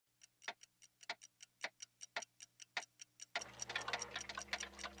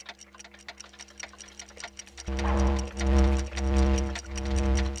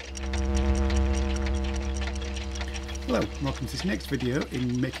Hello, welcome to this next video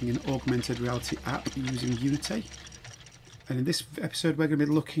in making an augmented reality app using Unity. And in this episode we're going to be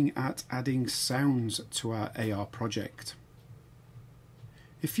looking at adding sounds to our AR project.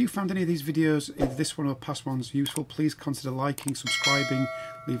 If you found any of these videos, either this one or past ones, useful, please consider liking, subscribing,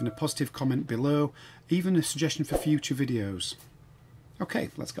 leaving a positive comment below, even a suggestion for future videos. Okay,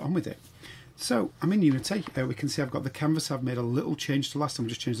 let's get on with it. So I'm in Unity. We can see I've got the canvas. I've made a little change to last time. I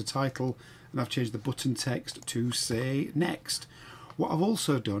just changed the title and I've changed the button text to say next. What I've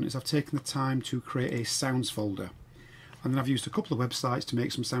also done is I've taken the time to create a sounds folder, and then I've used a couple of websites to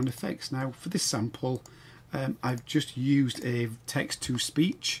make some sound effects. Now for this sample I've just used a text to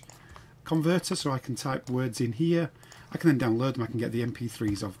speech converter, so I can type words in here. I can then download them. I can get the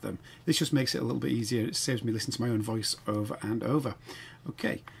MP3s of them. This just makes it a little bit easier. It saves me listening to my own voice over and over.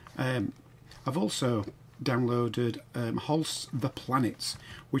 Okay. I've also downloaded Halse the Planets,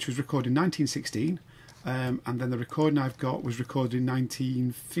 which was recorded in 1916, and then the recording I've got was recorded in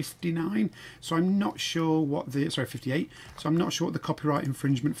 1959. So I'm not sure what the 58. So I'm not sure what the copyright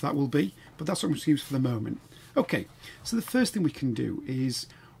infringement for that will be, but that's what I'm going to use for the moment. Okay. So the first thing we can do is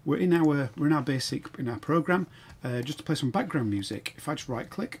we're in our program. Just to play some background music. If I just right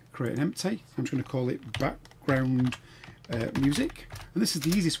click, create an empty, I'm just going to call it background music, and this is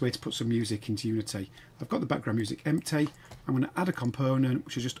the easiest way to put some music into Unity. I've got the background music empty. I'm going to add a component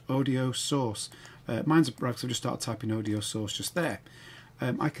which is just audio source. Mine's a brag, so I've just started typing audio source just there.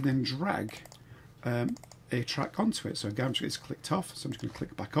 I can then drag a track onto it. So again, it's clicked off, so I'm just going to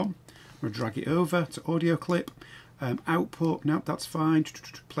click back on. I'm going to drag it over to audio clip. Output, nope, that's fine.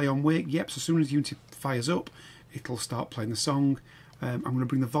 Play on wake, yep, so as soon as Unity fires up, it'll start playing the song. I'm going to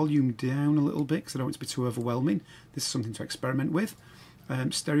bring the volume down a little bit because I don't want it to be too overwhelming. This is something to experiment with.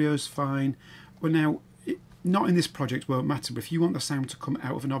 Stereo's fine. Well, now, not in this project, won't matter, but if you want the sound to come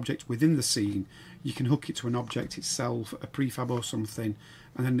out of an object within the scene, you can hook it to an object itself, a prefab or something,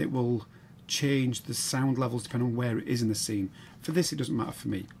 and then it will change the sound levels depending on where it is in the scene. For this, it doesn't matter for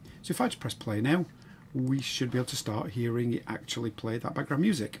me. So if I just press play now, we should be able to start hearing it actually play that background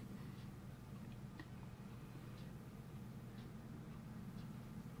music.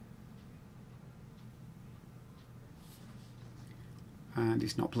 And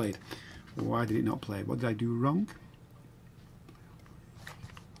it's not played. Why did it not play? What did I do wrong?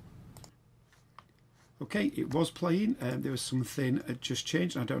 Okay, it was playing. There was something that just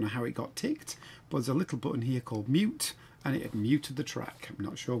changed. I don't know how it got ticked, but there's a little button here called mute, and it had muted the track. I'm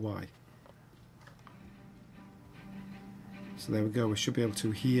not sure why. So there we go. We should be able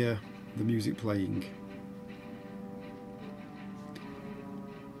to hear the music playing.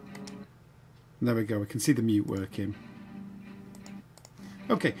 And there we go. We can see the mute working.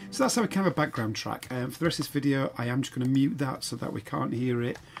 Okay, so that's our kind of a background track. For the rest of this video, I am just going to mute that so that we can't hear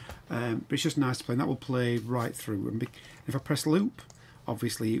it. But it's just nice to play, and that will play right through. And if I press loop,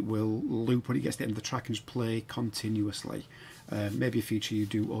 obviously it will loop when it gets to the end of the track and just play continuously. Maybe a feature you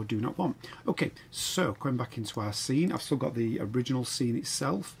do or do not want. Okay, so going back into our scene, I've still got the original scene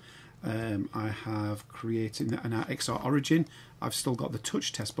itself. I have created an XR origin. I've still got the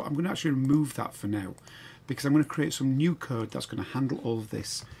touch test, but I'm going to actually remove that for now, because I'm going to create some new code that's going to handle all of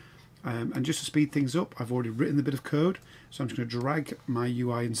this. And just to speed things up, I've already written the bit of code, so I'm just going to drag my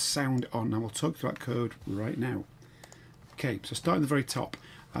UI and sound on, and we'll talk through that code right now. Okay, so starting at the very top,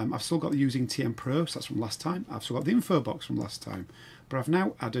 I've still got the using TM Pro, so that's from last time. I've still got the info box from last time, but I've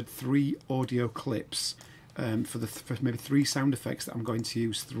now added 3 audio clips for maybe 3 sound effects that I'm going to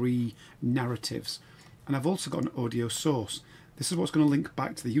use, 3 narratives. And I've also got an audio source. This is what's going to link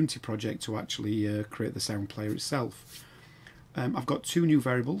back to the Unity project to actually create the sound player itself. I've got 2 new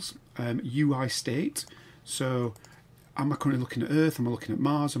variables, UI state. So am I currently looking at Earth, am I looking at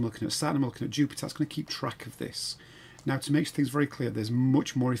Mars, am I looking at Saturn, am I looking at Jupiter? That's going to keep track of this. Now, to make things very clear, there's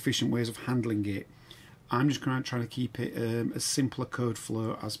much more efficient ways of handling it. I'm just going to try to keep it as simple a code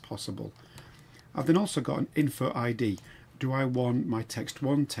flow as possible. I've then also got an info ID. Do I want my text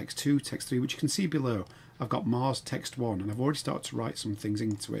 1, text 2, text 3, which you can see below. I've got Mars text 1, and I've already started to write some things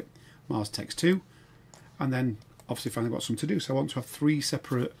into it. Mars text 2, and then obviously finally got some to do. So I want to have 3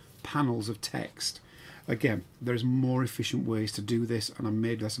 separate panels of text. Again, there's more efficient ways to do this, and I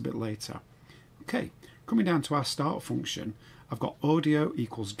made this a bit later. Okay, coming down to our start function, I've got audio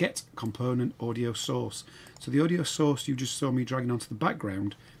equals get component audio source. So the audio source you just saw me dragging onto the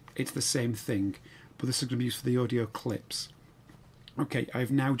background, it's the same thing, but this is going to be used for the audio clips. Okay,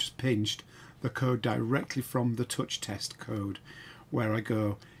 I've now just pinched the code directly from the touch test code, where I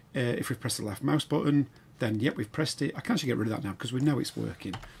go, if we press the left mouse button, then yep, we've pressed it. I can actually get rid of that now because we know it's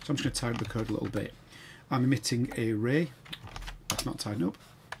working. So I'm just going to tidy the code a little bit. I'm emitting a ray. That's not tidying up.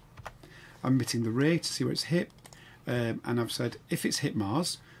 I'm emitting the ray to see where it's hit. and I've said if it's hit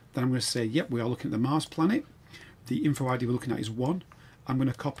Mars, then I'm going to say, yep, we are looking at the Mars planet. The info ID we're looking at is 1. I'm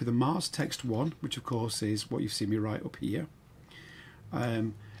going to copy the Mars text 1, which of course is what you've seen me write up here,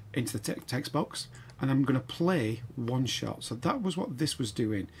 into the text box, and I'm going to play one shot. So that was what this was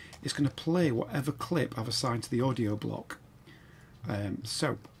doing. It's going to play whatever clip I've assigned to the audio block.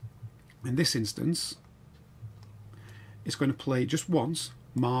 So in this instance, it's going to play just once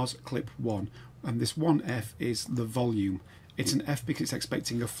Mars clip 1, and this 1F is the volume. It's an F because it's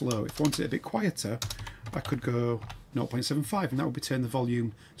expecting a flow. If I wanted it a bit quieter, I could go 0.75, and that would be turn the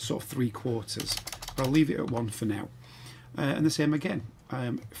volume sort of 3/4. But I'll leave it at 1 for now. And the same again.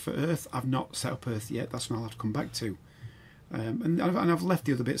 For Earth, I've not set up Earth yet. That's what I'll have to come back to. And I've left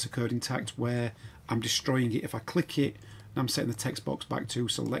the other bits of code intact where I'm destroying it. If I click it, and I'm setting the text box back to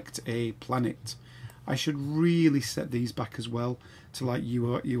select a planet. I should really set these back as well to like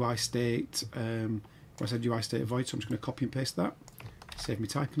UI state. I said UI state void, so I'm just going to copy and paste that. Save me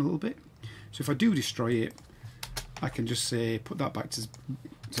typing a little bit. So if I do destroy it, I can just say put that back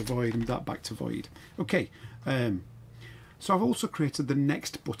to void and that back to void. Okay. So I've also created the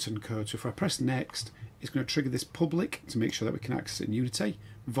next button code. So if I press next, it's going to trigger this public to make sure that we can access it in Unity.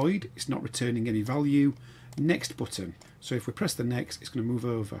 Void, it's not returning any value. Next button. So if we press the next, it's going to move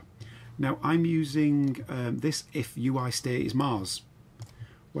over. Now I'm using this if UI state is Mars,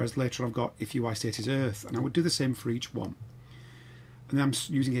 whereas later I've got if UI state is Earth, and I would do the same for each one. And then I'm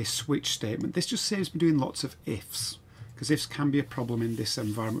using a switch statement. This just saves me doing lots of ifs, because ifs can be a problem in this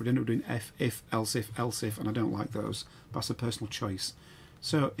environment. We end up doing if, else if, and I don't like those. That's a personal choice.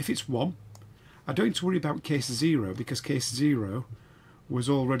 So if it's 1, I don't need to worry about case 0, because case 0 was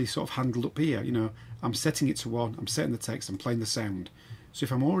already sort of handled up here. You know, I'm setting it to 1, I'm setting the text, I'm playing the sound. So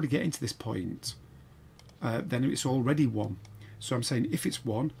if I'm already getting to this point, then it's already 1. So I'm saying if it's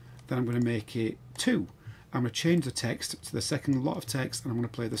 1, then I'm going to make it 2. I'm going to change the text to the second lot of text, and I'm going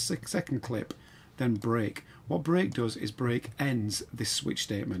to play the second clip, then break. What break does is break ends this switch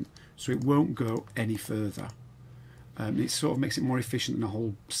statement, so it won't go any further. It sort of makes it more efficient than a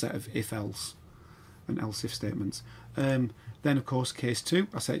whole set of if-else and else-if statements. Then of course case 2,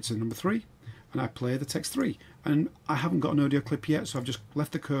 I set it to number 3, and I play the text 3. And I haven't got an audio clip yet, so I've just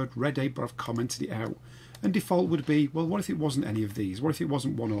left the code ready, but I've commented it out. And default would be, well, what if it wasn't any of these? What if it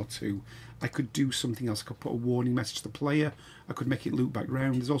wasn't 1 or 2? I could do something else. I could put a warning message to the player. I could make it loop back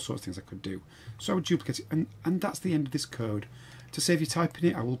round. There's all sorts of things I could do. So I would duplicate it, and that's the end of this code. To save you typing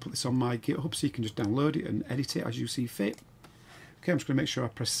it, I will put this on my GitHub so you can just download it and edit it as you see fit. Okay, I'm just going to make sure I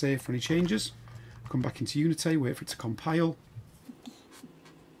press save for any changes. Come back into Unity, wait for it to compile.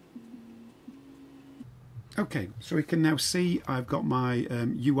 Okay, so we can now see I've got my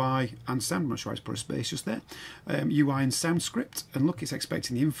UI and sound. I'm not sure I just put a space just there. UI and sound script, and look, it's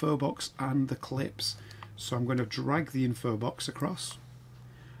expecting the info box and the clips. So I'm going to drag the info box across.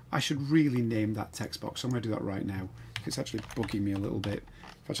 I should really name that text box, so I'm going to do that right now. It's actually bugging me a little bit.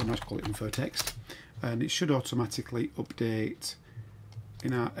 Actually, I might call it info text, and it should automatically update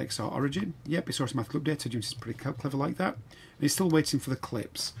in our XR origin. Yep, it's automatically updated. It's pretty clever like that. And it's still waiting for the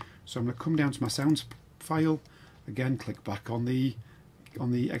clips. So I'm going to come down to my sounds file again, click back on the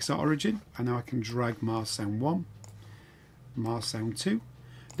XR origin, and now I can drag Mars Sound 1, Mars Sound 2.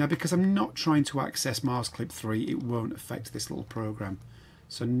 Now because I'm not trying to access Mars Clip 3, it won't affect this little program.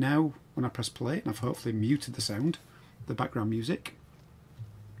 So now when I press play, and I've hopefully muted the sound, the background music,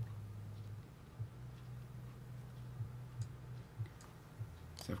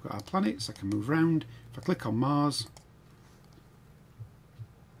 so I've got our planets, I can move around. If I click on Mars,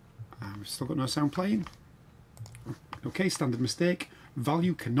 we've still got no sound playing. Okay, standard mistake.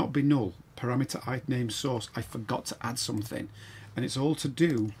 Value cannot be null. Parameter name source. I forgot to add something, and it's all to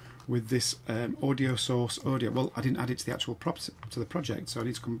do with this audio source audio. Well, I didn't add it to the actual props to the project, so I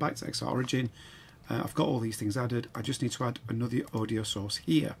need to come back to XR origin. I've got all these things added. I just need to add another audio source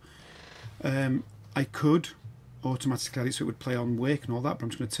here. I could automatically add it so it would play on wake and all that, but I'm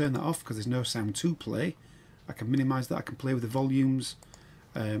just going to turn that off because there's no sound to play. I can minimize that. I can play with the volumes.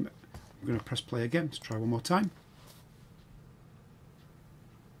 I'm going to press play again. Let's try one more time.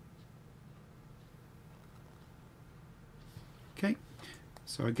 Okay,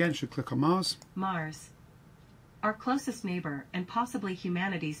 so again, should click on Mars. Mars, our closest neighbor and possibly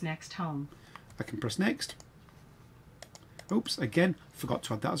humanity's next home. I can press next. Oops, again, forgot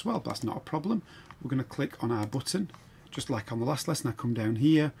to add that as well, but that's not a problem. We're going to click on our button, just like on the last lesson. I come down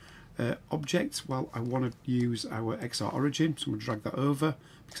here, object, well, I want to use our XR origin, so I'm going to drag that over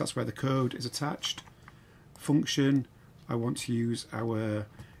because that's where the code is attached. Function, I want to use our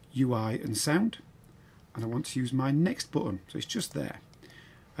UI and sound, and I want to use my next button, so it's just there.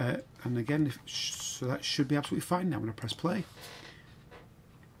 And again, so that should be absolutely fine now when I press play.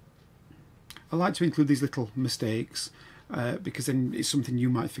 I like to include these little mistakes because then it's something you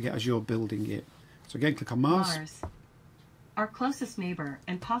might forget as you're building it. So again, click on Mars. Our closest neighbor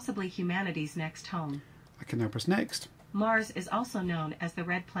and possibly humanity's next home. I can now press next. Mars is also known as the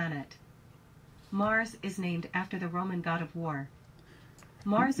Red Planet. Mars is named after the Roman god of war.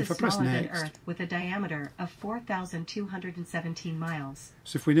 Mars is smaller than Earth with a diameter of 4,217 miles.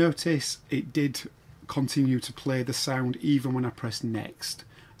 So if we notice, it did continue to play the sound even when I press next.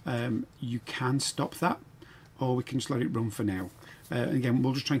 You can stop that, or we can just let it run for now. Again,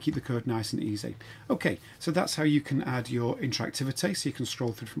 we'll just try and keep the code nice and easy. Okay, so that's how you can add your interactivity, so you can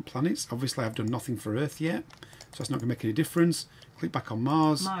scroll through different planets. Obviously I've done nothing for Earth yet, so that's not going to make any difference. Click back on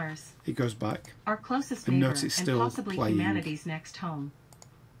Mars. It goes back. Our closest neighbor and possibly humanity's next home.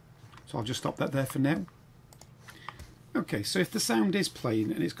 So I'll just stop that there for now. Okay, so if the sound is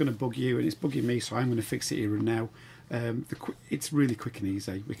playing and it's going to bug you, and it's bugging me, so I'm going to fix it here and now. It's really quick and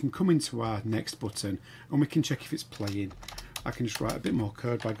easy. We can come into our next button and we can check if it's playing. I can just write a bit more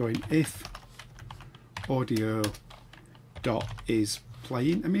code by going if audio dot is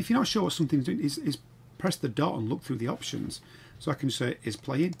playing. I mean, if you're not sure what something's doing, is press the dot and look through the options. So I can say is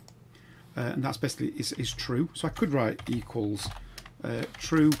playing, and that's basically is true. So I could write equals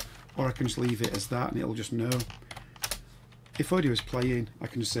true, or I can just leave it as that and it'll just know. If audio is playing, I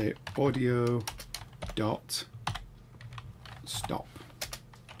can just say audio dot stop.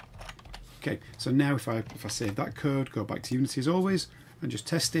 Okay, so now if I save that code, go back to Unity as always, and just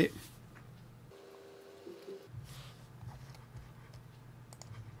test it.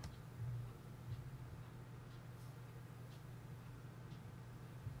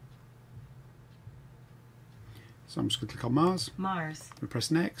 So I'm just going to click on Mars. We press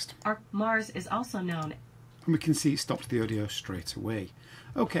next. Mars is also known. And we can see it stopped the audio straight away.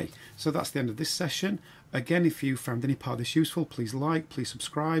 Okay, so that's the end of this session. Again, if you found any part of this useful, please like, please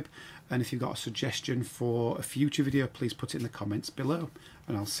subscribe, and if you've got a suggestion for a future video, please put it in the comments below,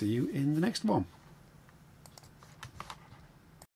 and I'll see you in the next one.